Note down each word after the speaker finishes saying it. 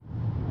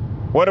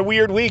What a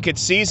weird week. It's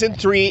season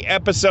 3,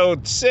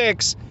 episode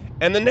 6,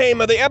 and the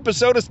name of the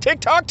episode is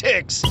TikTok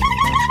Ticks.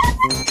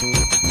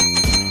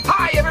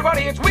 Hi,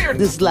 everybody, it's Weird.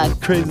 This is like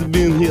crazy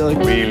being here.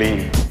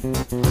 Really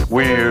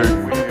weird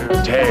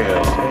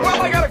tales.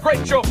 Well, I got a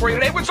great show for you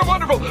today with some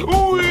wonderful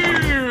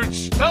weird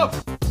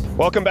stuff.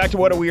 Welcome back to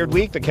What a Weird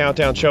Week, the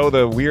countdown show,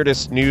 the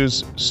weirdest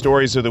news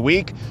stories of the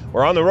week.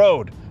 We're on the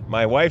road.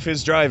 My wife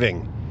is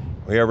driving.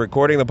 We are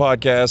recording the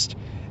podcast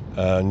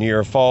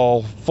near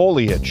fall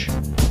foliage.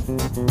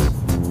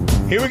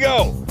 Here we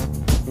go.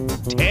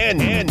 10.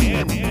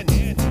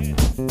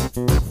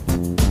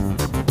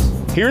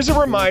 Here's a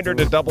reminder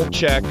to double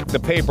check the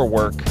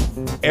paperwork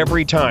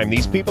every time.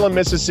 These people in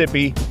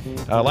Mississippi,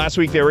 last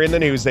week they were in the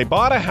news. They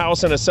bought a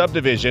house in a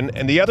subdivision,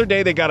 and the other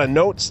day they got a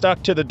note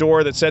stuck to the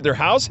door that said their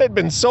house had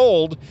been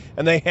sold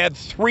and they had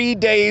 3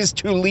 days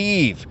to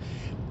leave.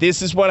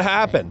 This is what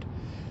happened.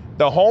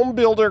 The home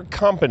builder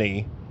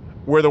company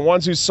were the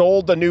ones who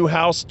sold the new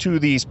house to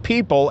these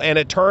people, and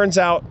it turns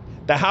out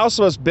the house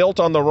was built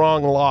on the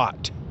wrong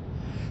lot.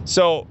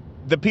 So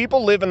the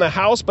people live in the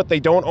house, but they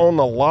don't own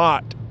the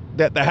lot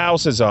that the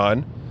house is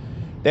on.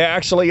 They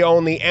actually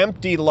own the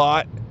empty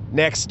lot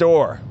next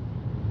door.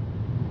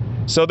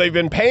 So they've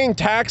been paying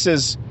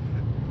taxes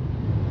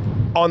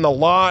on the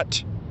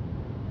lot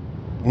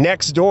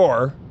next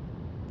door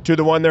to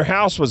the one their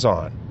house was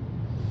on.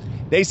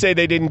 They say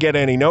they didn't get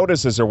any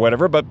notices or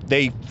whatever, but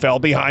they fell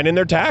behind in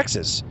their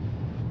taxes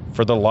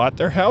for the lot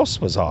their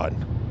house was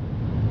on.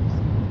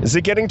 Is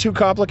it getting too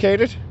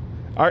complicated?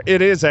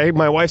 It is, eh?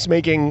 My wife's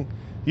making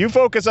you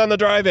focus on the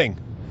driving.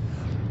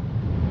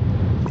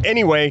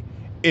 Anyway,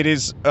 it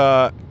is,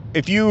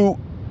 if you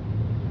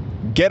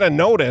get a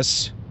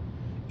notice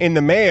in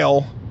the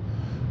mail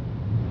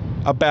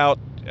about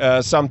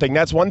something,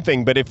 that's one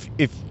thing. But if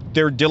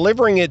they're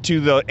delivering it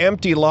to the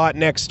empty lot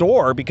next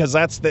door, because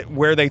that's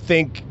where they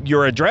think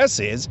your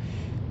address is.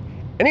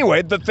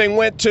 Anyway, the thing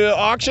went to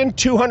auction,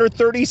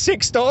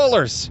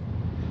 $236.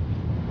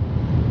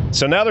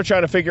 So now they're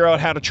trying to figure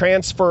out how to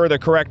transfer the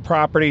correct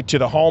property to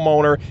the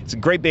homeowner. It's a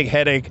great big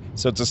headache,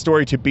 so it's a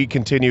story to be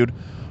continued.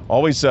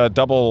 Always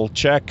double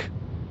check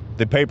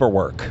the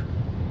paperwork.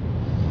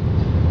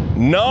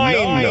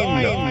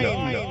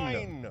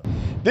 9.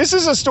 This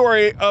is a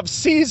story of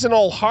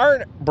seasonal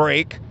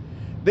heartbreak.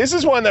 This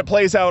is one that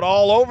plays out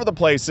all over the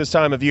place this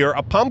time of year.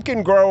 A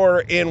pumpkin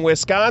grower in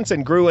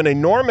Wisconsin grew an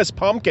enormous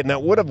pumpkin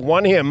that would have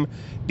won him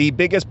the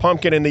biggest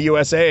pumpkin in the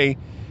USA.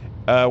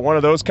 One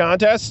of those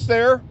contests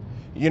there,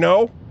 you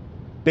know,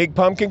 big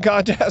pumpkin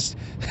contest.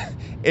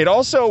 It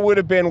also would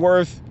have been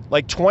worth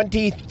like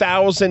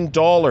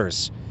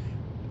 $20,000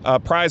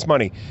 prize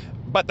money.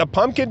 But the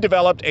pumpkin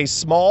developed a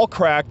small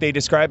crack. They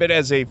describe it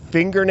as a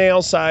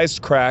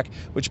fingernail-sized crack,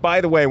 which,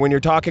 by the way, when you're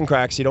talking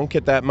cracks, you don't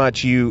get that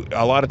much.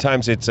 A lot of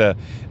times it's a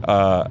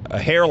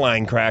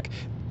hairline crack.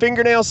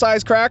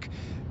 Fingernail-sized crack,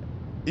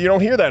 you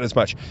don't hear that as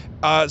much.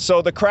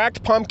 So the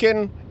cracked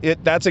pumpkin,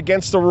 that's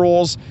against the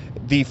rules.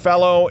 The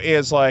fellow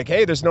is like,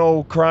 hey, there's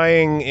no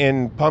crying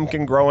in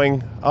pumpkin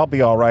growing. I'll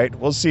be all right.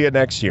 We'll see you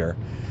next year.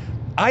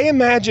 I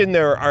imagine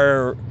there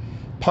are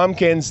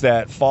pumpkins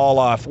that fall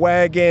off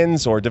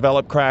wagons or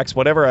develop cracks,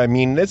 whatever. I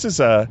mean, it's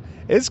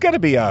going to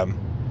be,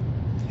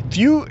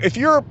 if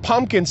your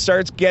pumpkin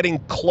starts getting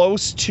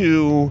close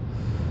to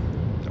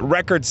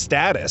record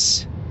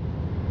status,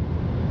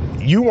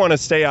 you want to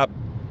stay up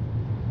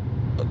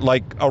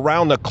like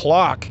around the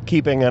clock,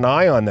 keeping an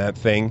eye on that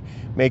thing,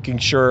 making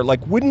sure,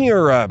 like,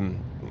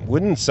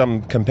 wouldn't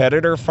some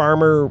competitor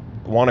farmer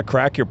want to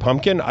crack your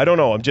pumpkin? I don't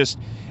know.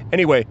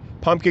 Anyway,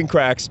 pumpkin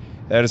cracks,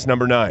 that is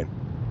number 9.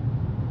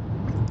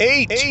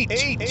 8.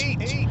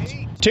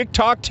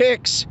 TikTok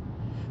ticks.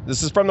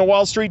 This is from the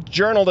Wall Street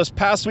Journal. This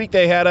past week,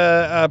 they had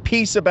a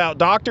piece about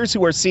doctors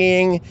who are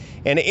seeing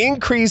an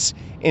increase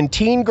in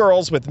teen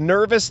girls with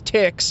nervous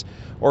tics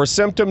or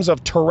symptoms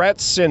of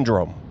Tourette's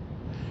syndrome.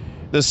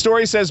 The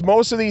story says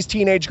most of these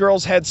teenage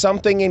girls had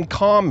something in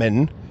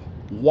common,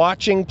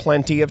 watching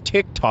plenty of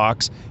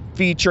TikToks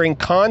featuring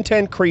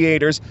content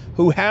creators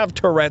who have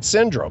Tourette's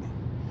syndrome.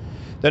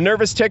 The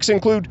nervous tics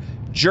include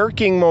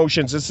jerking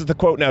motions. This is the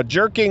quote now.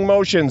 Jerking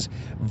motions,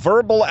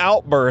 verbal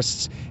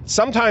outbursts,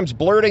 sometimes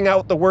blurting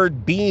out the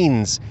word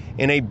beans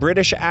in a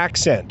British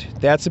accent.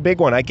 That's a big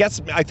one. I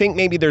think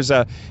maybe there's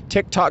a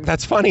TikTok.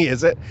 That's funny,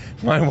 is it?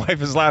 My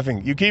wife is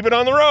laughing. You keep it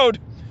on the road.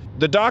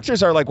 The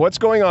doctors are like, what's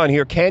going on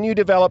here? Can you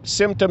develop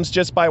symptoms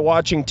just by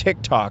watching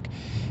TikTok?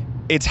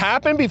 It's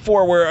happened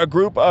before where a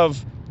group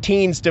of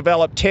teens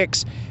develop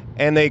tics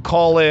and they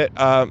call it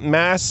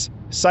mass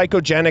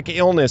psychogenic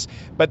illness.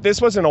 But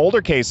this was an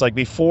older case, like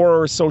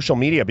before social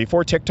media,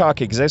 before TikTok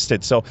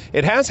existed. So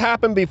it has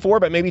happened before,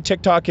 but maybe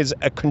TikTok is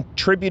a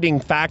contributing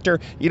factor.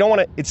 You don't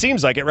want to, it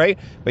seems like it, right?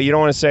 But you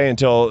don't want to say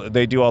until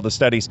they do all the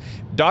studies.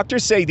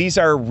 Doctors say these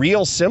are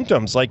real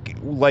symptoms. Like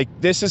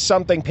this is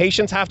something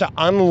patients have to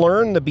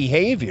unlearn the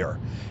behavior.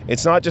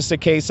 It's not just a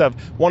case of,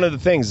 one of the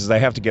things is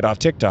they have to get off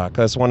TikTok.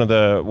 That's one of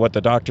what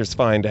the doctors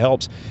find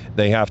helps.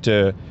 They have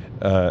to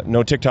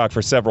no TikTok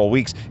for several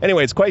weeks.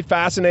 Anyway, it's quite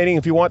fascinating.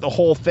 If you want the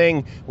whole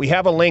thing, we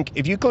have a link.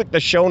 If you click the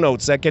show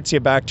notes, that gets you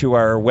back to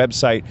our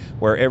website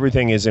where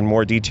everything is in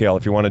more detail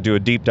if you want to do a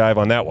deep dive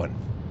on that one.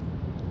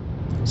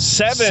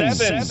 Seven.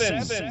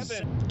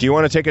 Do you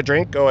want to take a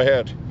drink? Go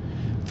ahead.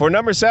 For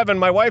number 7,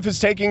 my wife is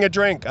taking a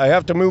drink. I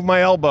have to move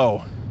my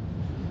elbow.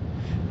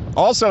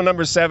 Also,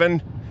 number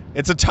 7,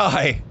 it's a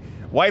tie.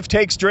 Wife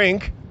takes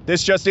drink.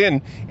 This just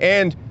in.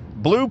 And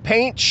blue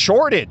paint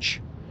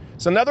shortage.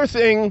 It's another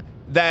thing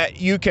that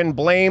you can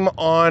blame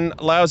on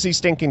lousy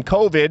stinking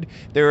COVID.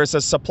 There is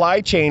a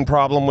supply chain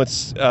problem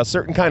with a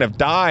certain kind of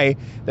dye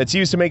that's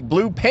used to make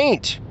blue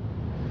paint.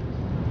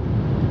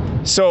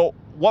 So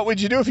what would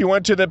you do if you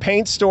went to the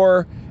paint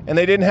store and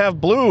they didn't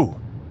have blue?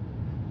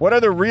 What are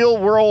the real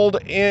world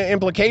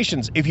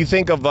implications? If you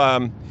think of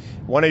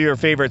one of your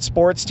favorite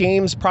sports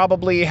teams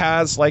probably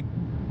has like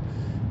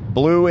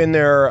blue in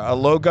their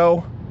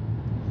logo.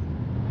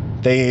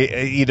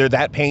 They either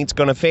that paint's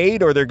going to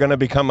fade or they're going to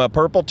become a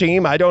purple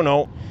team. I don't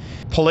know.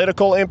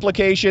 Political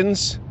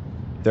implications.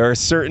 There are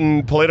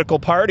certain political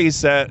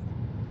parties that,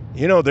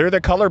 you know, they're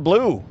the color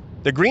blue.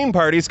 The Green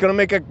Party is going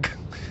to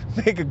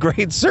make a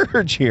great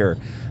surge here.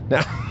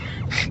 Now,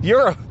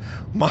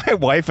 my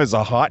wife is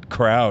a hot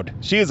crowd.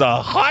 She is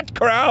a hot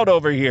crowd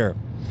over here.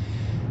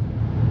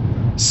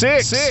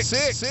 6.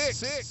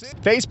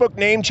 Facebook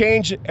name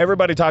change.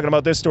 Everybody talking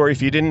about this story.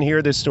 If you didn't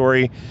hear this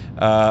story,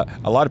 a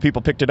lot of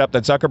people picked it up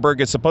that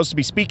Zuckerberg is supposed to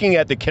be speaking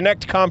at the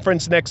Connect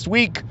conference next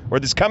week or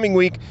this coming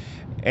week.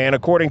 And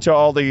according to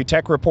all the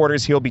tech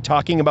reporters, he'll be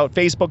talking about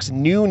Facebook's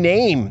new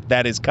name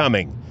that is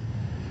coming.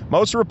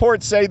 Most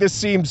reports say this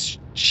seems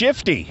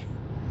shifty.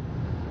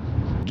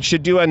 You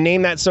should do a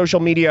Name That Social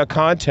Media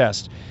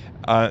contest.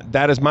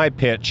 That is my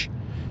pitch.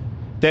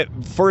 That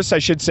first I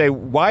should say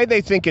why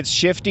they think it's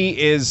shifty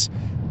is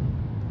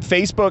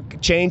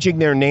Facebook changing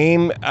their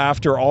name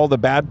after all the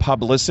bad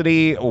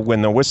publicity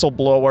when the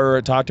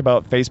whistleblower talked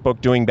about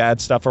Facebook doing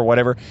bad stuff or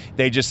whatever.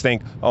 They just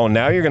think, oh,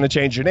 now you're going to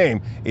change your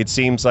name. It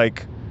seems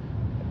like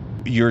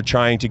you're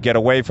trying to get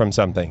away from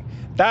something.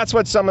 That's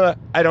what some of the,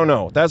 I don't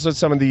know. That's what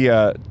some of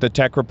the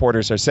tech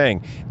reporters are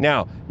saying.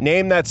 Now,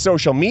 Name That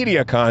Social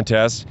Media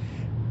contest.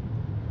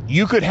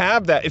 You could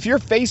have that. If you're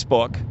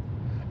Facebook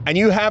and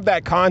you have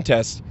that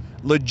contest,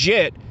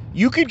 legit,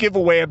 you could give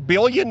away $1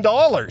 billion.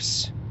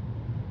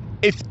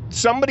 If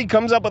somebody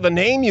comes up with a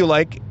name you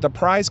like, the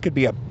prize could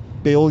be $1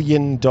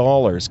 billion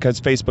because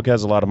Facebook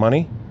has a lot of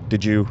money.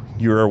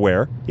 You're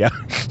aware? Yeah.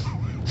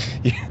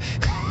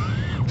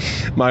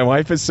 My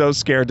wife is so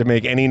scared to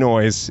make any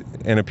noise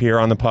and appear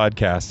on the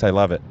podcast. I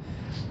love it.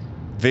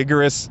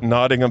 Vigorous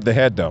nodding of the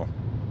head, though.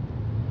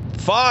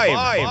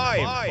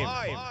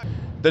 5.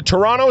 The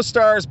Toronto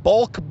Star's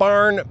Bulk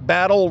Barn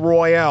Battle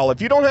Royale.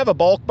 If you don't have a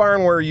bulk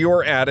barn where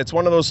you're at, it's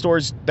one of those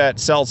stores that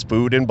sells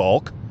food in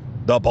bulk.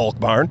 The Bulk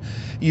Barn.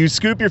 You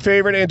scoop your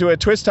favorite into a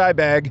twist tie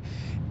bag,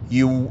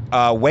 you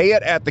weigh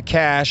it at the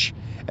cash,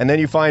 and then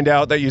you find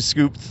out that you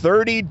scooped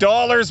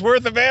 $30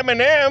 worth of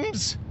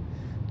M&Ms,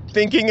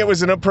 thinking it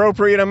was an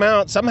appropriate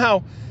amount.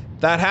 Somehow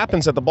that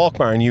happens at the Bulk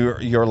Barn.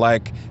 You're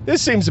like,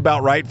 this seems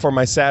about right for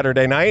my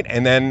Saturday night,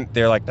 and then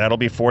they're like, that'll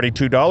be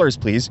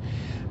 $42, please.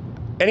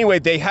 Anyway,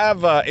 they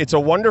have, it's a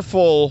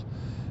wonderful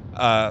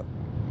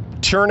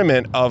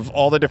tournament of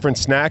all the different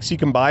snacks you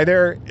can buy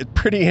there. It's a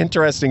pretty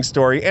interesting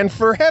story. And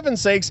for heaven's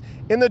sakes,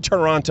 in the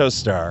Toronto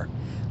Star,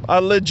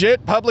 a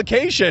legit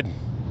publication.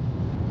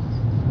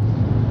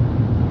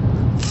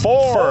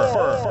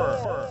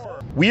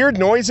 4. Weird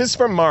noises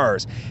from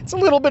Mars. It's a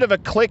little bit of a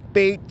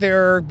clickbait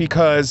there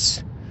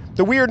because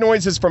the weird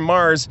noises from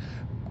Mars,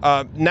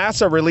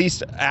 NASA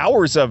released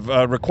hours of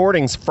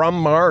recordings from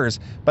Mars,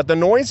 but the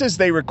noises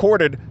they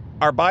recorded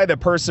are by the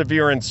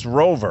Perseverance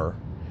rover.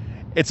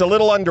 It's a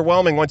little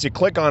underwhelming once you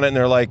click on it and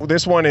they're like,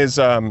 this one is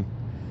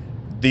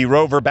the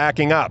rover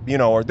backing up, you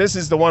know, or this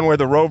is the one where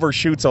the rover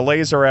shoots a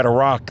laser at a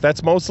rock.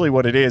 That's mostly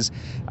what it is.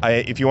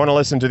 If you want to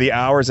listen to the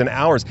hours and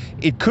hours,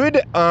 it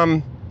could,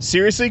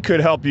 seriously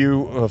could help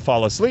you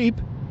fall asleep.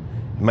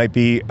 It might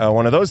be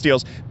one of those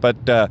deals, but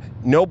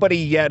nobody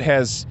yet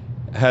has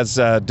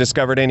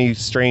discovered any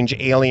strange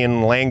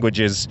alien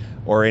languages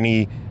or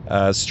any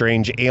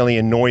strange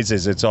alien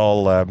noises. It's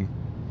all...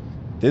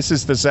 this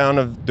is the sound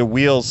of the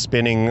wheels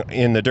spinning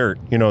in the dirt.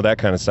 You know, that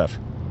kind of stuff.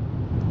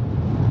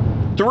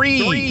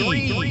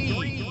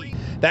 3.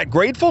 That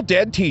Grateful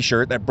Dead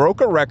t-shirt that broke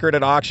a record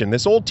at auction.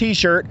 This old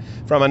t-shirt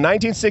from a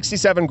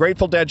 1967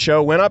 Grateful Dead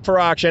show went up for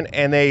auction,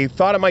 and they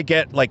thought it might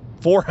get like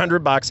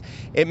 $400.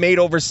 It made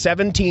over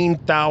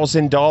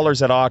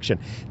 $17,000 at auction.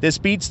 This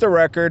beats the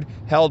record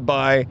held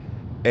by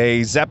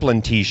a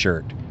Zeppelin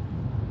t-shirt.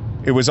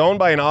 It was owned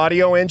by an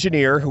audio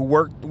engineer who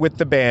worked with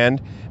the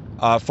band.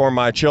 For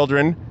my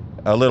children,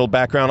 a little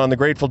background on the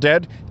Grateful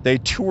Dead. They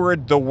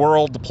toured the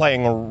world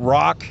playing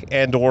rock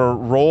and or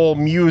roll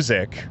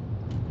music.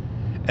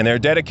 And their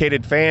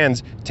dedicated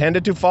fans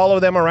tended to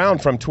follow them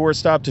around from tour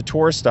stop to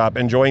tour stop,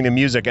 enjoying the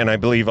music and I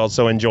believe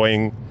also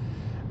enjoying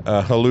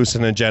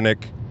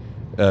hallucinogenic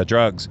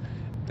drugs.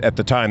 At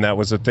the time, that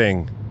was a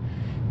thing.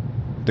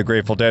 The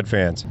Grateful Dead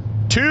fans.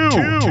 2.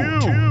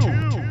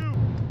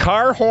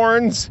 Car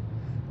horns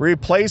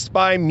replaced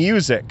by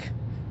music.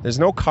 There's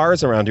no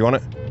cars around. Do you want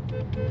it?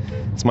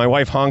 It's my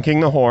wife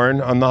honking the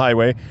horn on the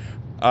highway.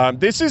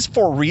 This is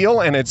for real,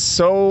 and it's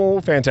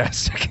so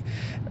fantastic.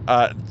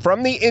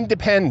 From The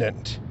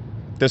Independent,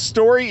 the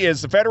story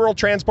is the Federal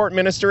Transport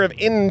Minister of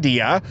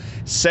India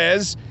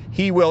says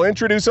he will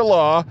introduce a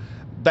law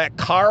that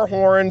car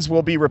horns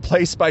will be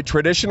replaced by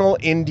traditional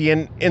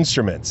Indian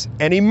instruments,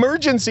 and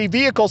emergency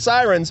vehicle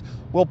sirens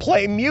will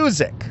play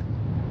music.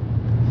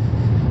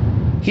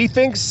 He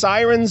thinks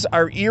sirens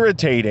are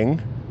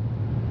irritating,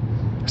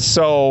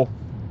 so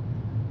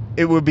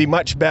it would be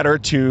much better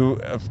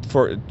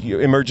for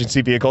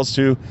emergency vehicles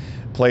to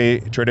play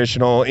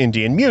traditional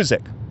Indian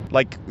music.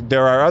 Like,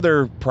 there are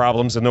other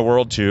problems in the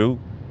world too,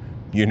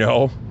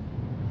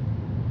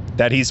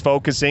 that he's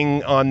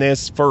focusing on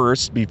this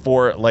first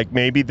before, like,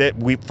 maybe that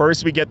we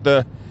get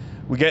the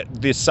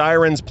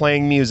sirens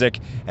playing music,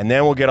 and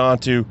then we'll get on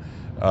to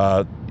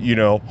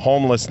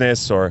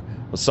homelessness, or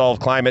we'll solve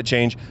climate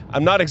change.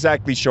 I'm not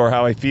exactly sure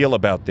how I feel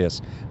about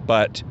this,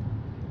 but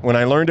when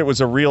I learned it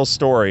was a real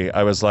story,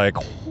 I was like,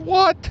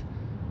 what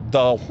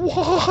the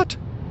what?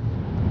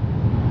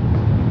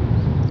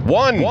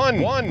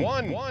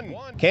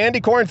 One.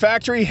 Candy corn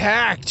factory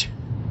hacked.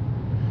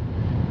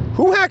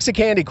 Who hacks a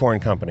candy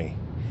corn company?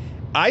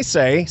 I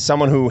say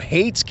someone who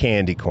hates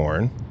candy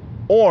corn,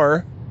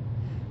 or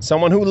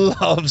someone who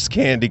loves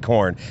candy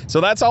corn.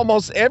 So that's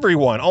almost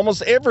everyone.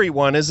 Almost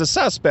everyone is a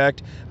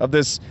suspect of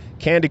this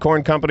candy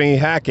corn company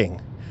hacking.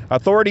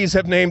 Authorities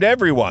have named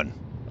everyone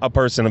a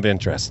person of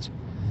interest.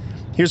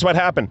 Here's what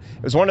happened.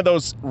 It was one of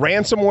those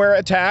ransomware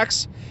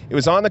attacks. It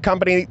was on the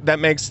company that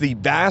makes the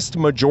vast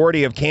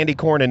majority of candy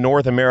corn in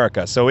North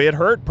America. So it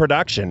hurt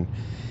production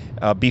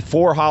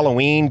before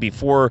Halloween,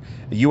 before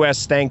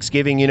U.S.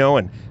 Thanksgiving,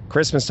 and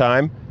Christmas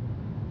time.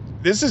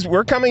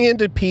 We're coming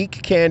into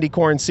peak candy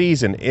corn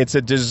season. It's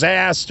a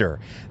disaster.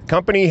 The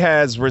company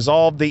has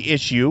resolved the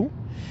issue.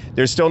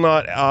 They're still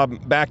not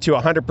back to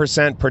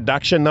 100%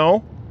 production,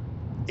 though.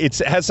 It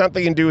has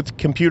something to do with the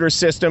computer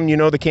system,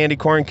 the candy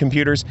corn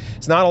computers.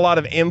 It's not a lot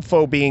of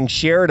info being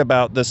shared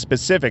about the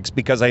specifics,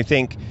 because I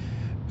think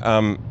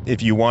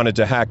if you wanted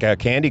to hack a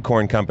candy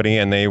corn company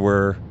and they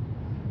were,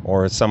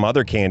 or some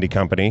other candy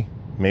company,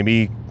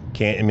 maybe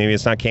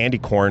it's not candy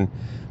corn,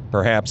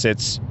 perhaps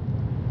it's,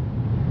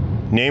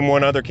 name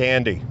one other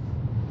candy.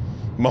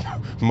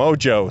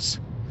 Mojo's.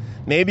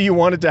 Maybe you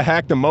wanted to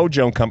hack the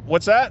Mojo company.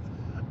 What's that?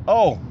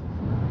 Oh,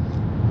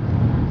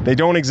 they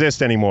don't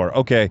exist anymore.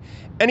 Okay.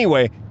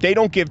 Anyway, they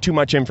don't give too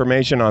much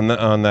information on the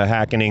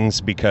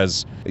hackenings,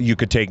 because you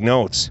could take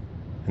notes,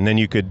 and then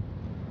you could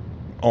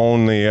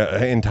own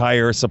the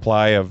entire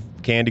supply of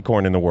candy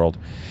corn in the world.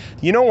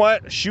 You know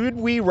what? Should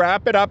we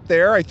wrap it up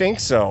there? I think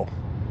so.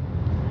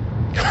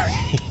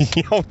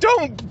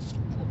 Don't.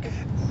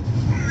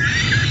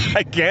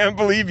 I can't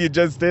believe you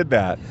just did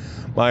that.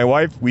 My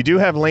wife, we do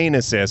have lane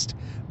assist,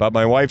 but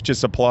my wife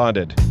just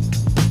applauded.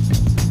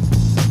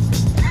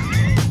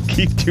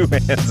 Keep two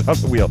hands on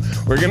the wheel.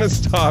 We're going to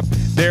stop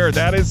there.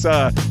 That is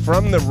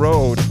From the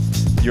Road,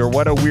 your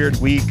What a Weird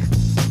Week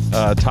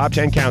top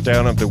 10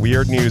 countdown of the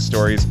weird news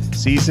stories,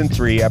 season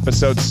 3,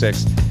 episode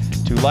 6.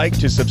 To like,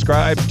 to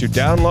subscribe, to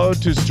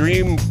download, to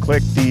stream,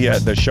 click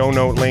the show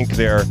note link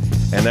there,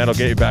 and that'll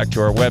get you back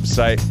to our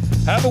website.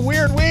 Have a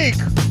weird week.